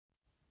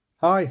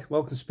Hi,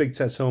 welcome to Big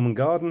Ted's Home and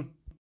Garden.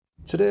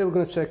 Today we're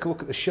going to take a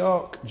look at the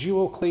Shark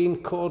Duoclean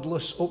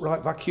cordless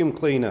upright vacuum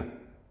cleaner.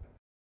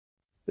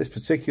 This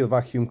particular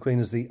vacuum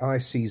cleaner is the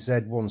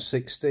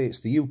ICZ160.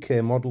 It's the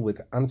UK model with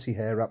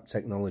anti-hair wrap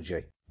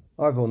technology.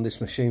 I've owned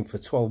this machine for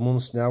 12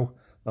 months now.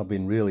 I've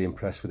been really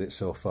impressed with it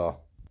so far.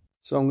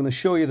 So I'm going to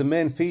show you the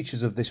main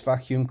features of this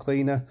vacuum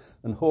cleaner,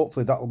 and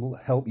hopefully that will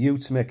help you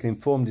to make an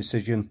informed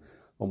decision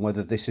on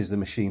whether this is the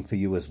machine for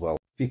you as well.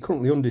 If you're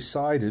currently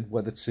undecided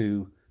whether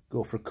to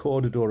go for a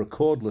corded or a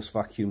cordless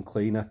vacuum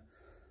cleaner,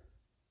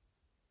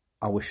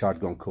 I wish I'd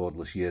gone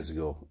cordless years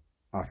ago.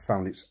 I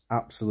found it's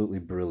absolutely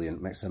brilliant.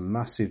 It makes a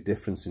massive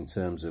difference in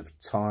terms of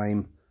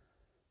time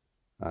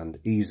and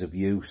ease of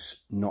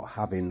use, not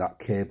having that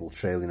cable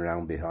trailing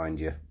around behind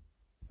you.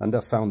 And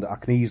I've found that I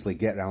can easily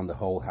get around the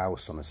whole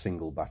house on a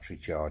single battery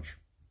charge.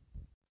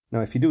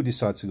 Now, if you do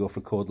decide to go for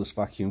a cordless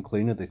vacuum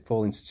cleaner, they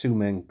fall into two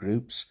main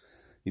groups.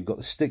 You've got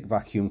the stick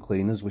vacuum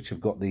cleaners, which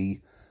have got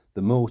the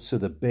motor,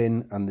 the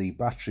bin and the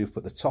battery up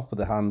at the top of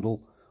the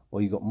handle,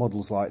 or you've got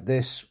models like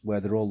this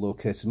where they're all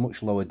located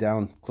much lower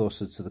down,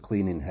 closer to the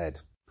cleaning head.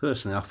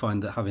 Personally, I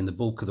find that having the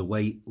bulk of the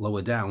weight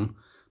lower down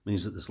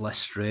means that there's less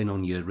strain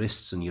on your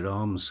wrists and your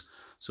arms,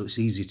 so it's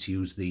easier to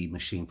use the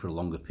machine for a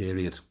longer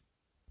period.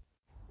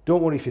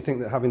 Don't worry if you think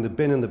that having the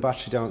bin and the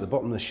battery down at the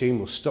bottom of the machine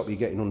will stop you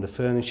getting under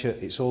furniture.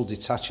 It's all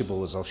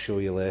detachable, as I'll show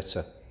you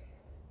later.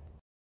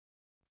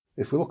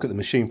 If we look at the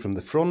machine from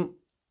the front,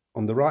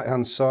 on the right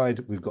hand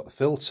side we've got the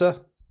filter,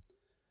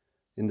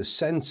 in the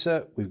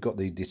centre we've got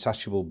the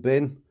detachable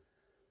bin,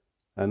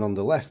 and on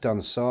the left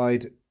hand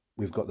side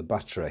we've got the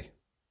battery.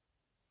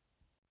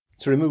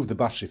 To remove the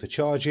battery for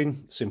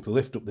charging, simply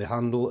lift up the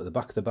handle at the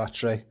back of the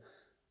battery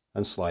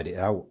and slide it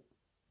out.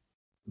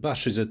 The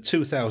battery is a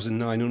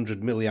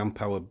 2900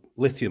 mAh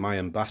lithium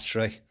ion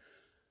battery,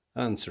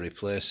 and to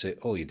replace it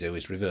all you do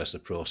is reverse the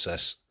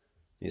process.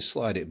 You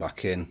slide it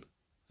back in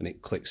and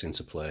it clicks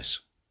into place.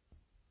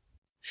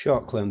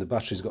 Shark claimed the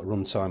battery's got a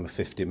runtime of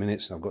 50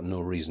 minutes, and I've got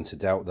no reason to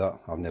doubt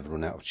that. I've never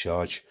run out of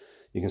charge.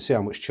 You can see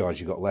how much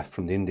charge you've got left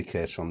from the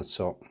indicator on the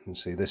top. You can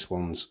see this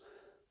one's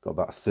got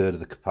about a third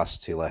of the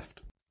capacity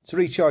left. To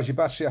recharge your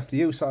battery after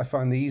use, I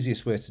find the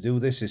easiest way to do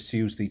this is to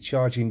use the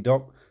charging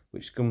dock,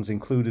 which comes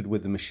included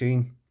with the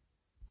machine.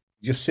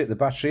 Just sit the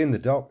battery in the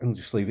dock and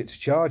just leave it to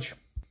charge.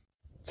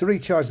 To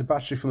recharge the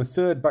battery from a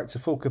third back to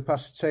full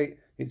capacity,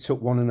 it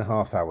took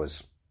 1.5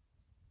 hours.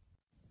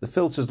 The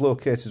filter is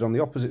located on the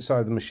opposite side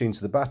of the machine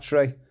to the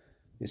battery.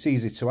 It's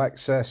easy to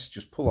access,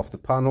 just pull off the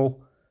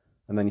panel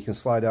and then you can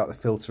slide out the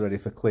filter ready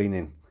for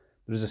cleaning.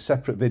 There is a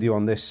separate video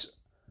on this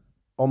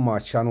on my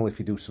channel if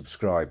you do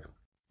subscribe.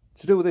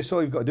 To do this,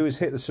 all you've got to do is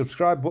hit the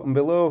subscribe button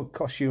below. It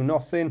costs you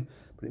nothing,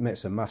 but it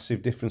makes a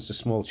massive difference to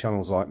small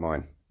channels like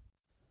mine.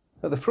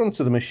 At the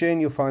front of the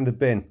machine you'll find the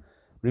bin.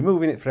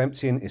 Removing it for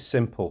emptying is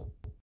simple.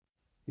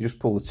 You just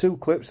pull the two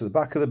clips at the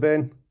back of the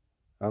bin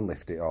and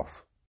lift it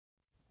off.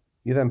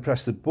 You then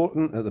press the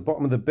button at the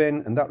bottom of the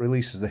bin and that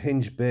releases the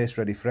hinge base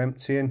ready for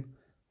emptying.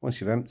 Once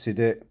you've emptied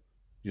it,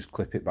 just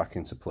clip it back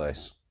into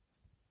place.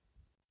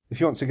 If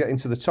you want to get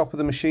into the top of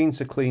the machine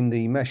to clean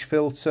the mesh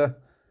filter,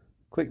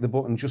 click the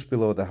button just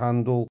below the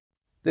handle.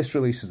 This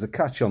releases the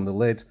catch on the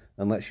lid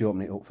and lets you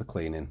open it up for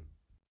cleaning.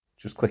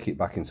 Just click it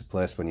back into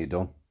place when you're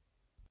done.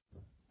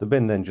 The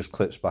bin then just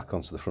clips back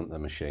onto the front of the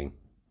machine.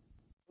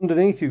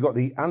 Underneath you've got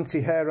the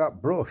anti-hair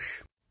wrap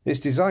brush. It's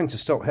designed to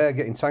stop hair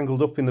getting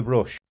tangled up in the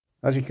brush.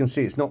 As you can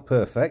see, it's not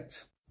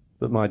perfect,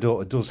 but my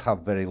daughter does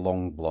have very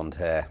long blonde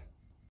hair.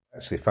 I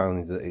actually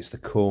found that it's the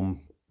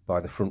comb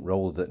by the front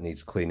roller that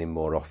needs cleaning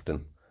more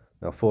often.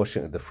 Now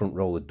fortunately the front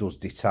roller does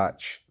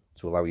detach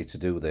to allow you to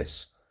do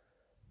this.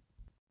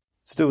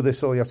 To do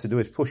this, all you have to do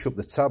is push up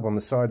the tab on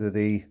the side of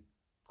the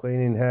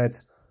cleaning head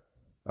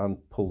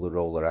and pull the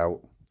roller out.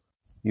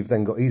 You've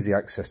then got easy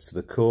access to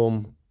the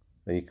comb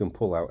and you can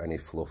pull out any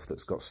fluff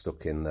that's got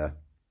stuck in there.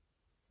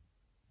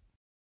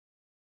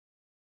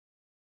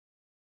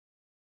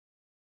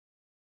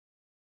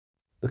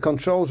 The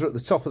controls are at the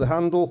top of the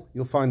handle.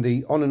 You'll find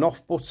the on and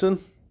off button,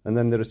 and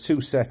then there are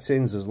two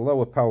settings. There's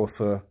lower power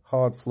for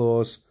hard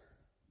floors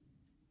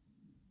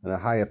and a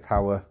higher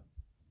power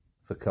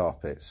for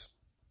carpets.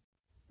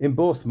 In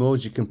both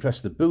modes you can press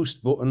the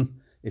boost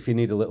button if you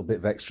need a little bit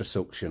of extra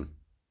suction.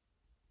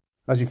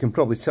 As you can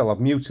probably tell,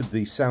 I've muted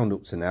the sound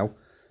up to now,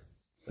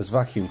 as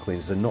vacuum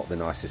cleaners are not the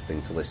nicest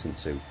thing to listen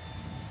to.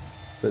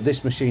 But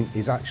this machine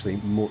is actually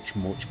much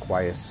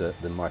quieter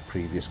than my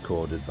previous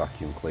corded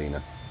vacuum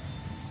cleaner.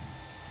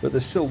 But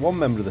there's still one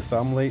member of the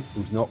family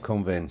who's not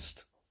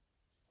convinced.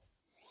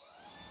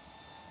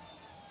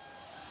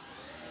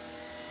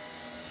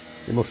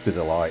 It must be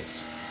the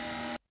lights.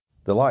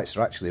 The lights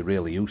are actually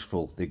really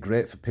useful. They're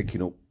great for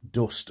picking up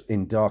dust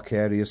in dark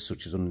areas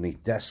such as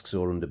underneath desks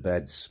or under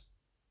beds.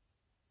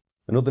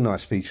 Another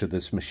nice feature of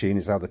this machine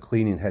is how the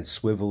cleaning head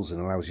swivels and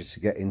allows you to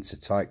get into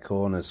tight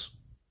corners.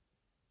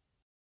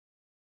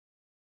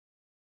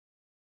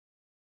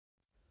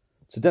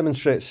 To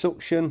demonstrate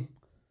suction,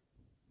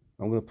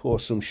 I'm going to pour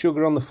some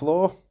sugar on the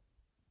floor.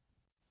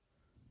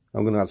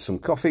 I'm going to add some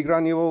coffee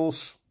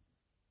granules.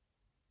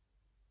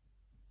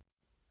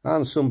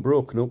 and some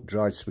broken up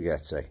dried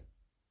spaghetti.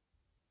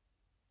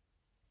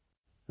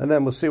 And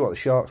then we'll see what the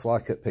Shark's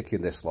like at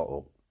picking this lot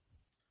up.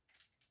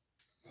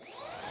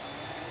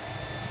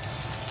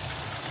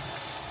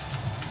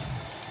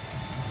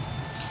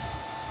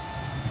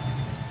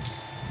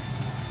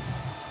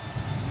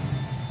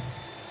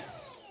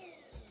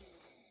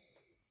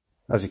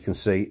 As you can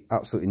see,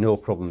 absolutely no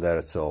problem there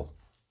at all.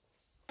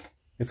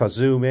 If I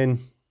zoom in,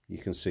 you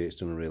can see it's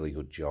done a really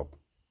good job.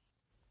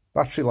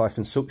 Battery life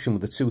and suction were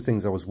the two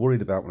things I was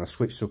worried about when I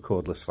switched to a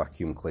cordless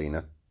vacuum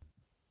cleaner.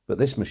 But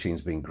this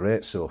machine's been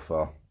great so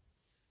far.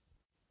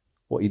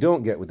 What you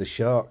don't get with the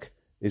Shark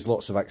is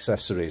lots of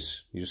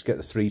accessories. You just get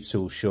the 3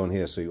 tools shown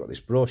here. So you've got this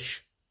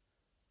brush,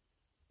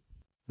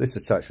 this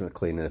attachment for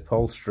cleaning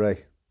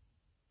upholstery,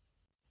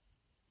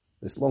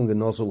 this longer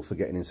nozzle for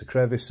getting into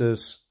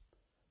crevices,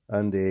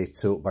 and a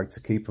tote bag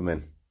to keep them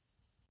in.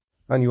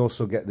 And you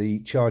also get the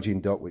charging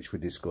dock, which we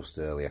discussed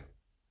earlier.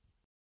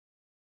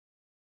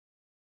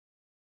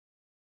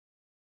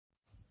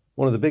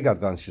 One of the big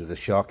advantages of the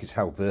Shark is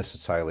how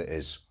versatile it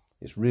is.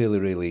 It's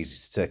really easy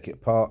to take it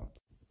apart.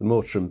 The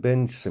motor and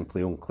bin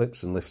simply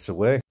unclips and lifts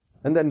away.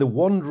 And then the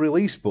wand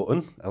release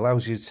button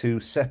allows you to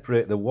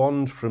separate the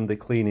wand from the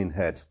cleaning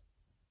head.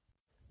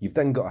 You've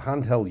then got a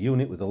handheld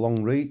unit with a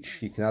long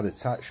reach. You can add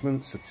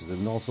attachments such as a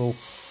nozzle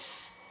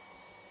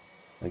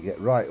and get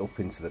right up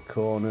into the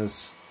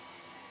corners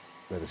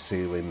where the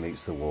ceiling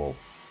meets the wall.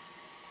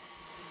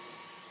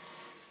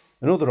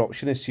 Another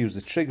option is to use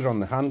the trigger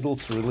on the handle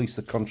to release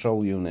the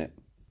control unit.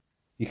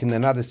 You can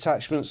then add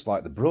attachments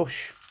like the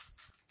brush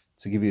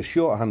to give you a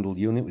short handled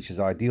unit, which is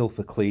ideal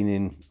for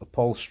cleaning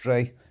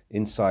upholstery,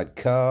 inside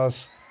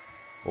cars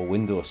or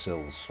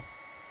windowsills.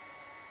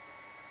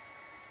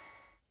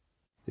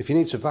 If you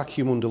need to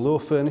vacuum under low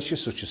furniture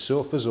such as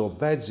sofas or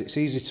beds, it's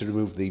easy to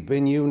remove the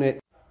bin unit,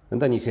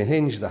 and then you can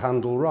hinge the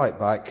handle right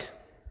back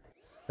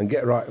and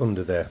get right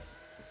under there.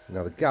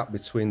 Now the gap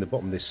between the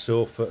bottom of this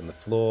sofa and the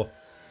floor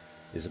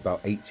is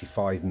about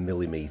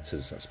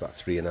 85mm. That's about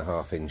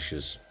 3.5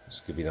 inches.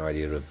 Just to give you an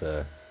idea of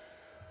the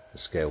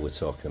scale we're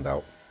talking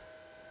about.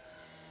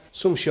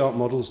 Some Shark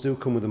models do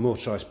come with a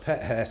motorised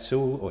pet hair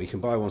tool, or you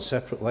can buy one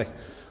separately.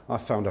 I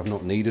found I've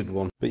not needed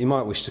one, but you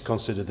might wish to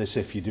consider this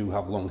if you do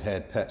have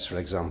long-haired pets, for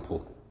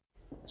example.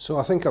 So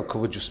I think I've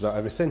covered just about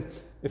everything.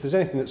 If there's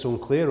anything that's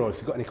unclear or if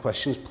you've got any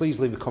questions, please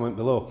leave a comment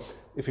below.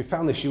 If you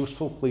found this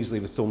useful, please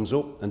leave a thumbs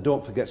up and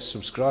don't forget to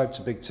subscribe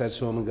to Big Ted's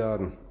Home and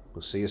Garden.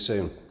 We'll see you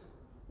soon.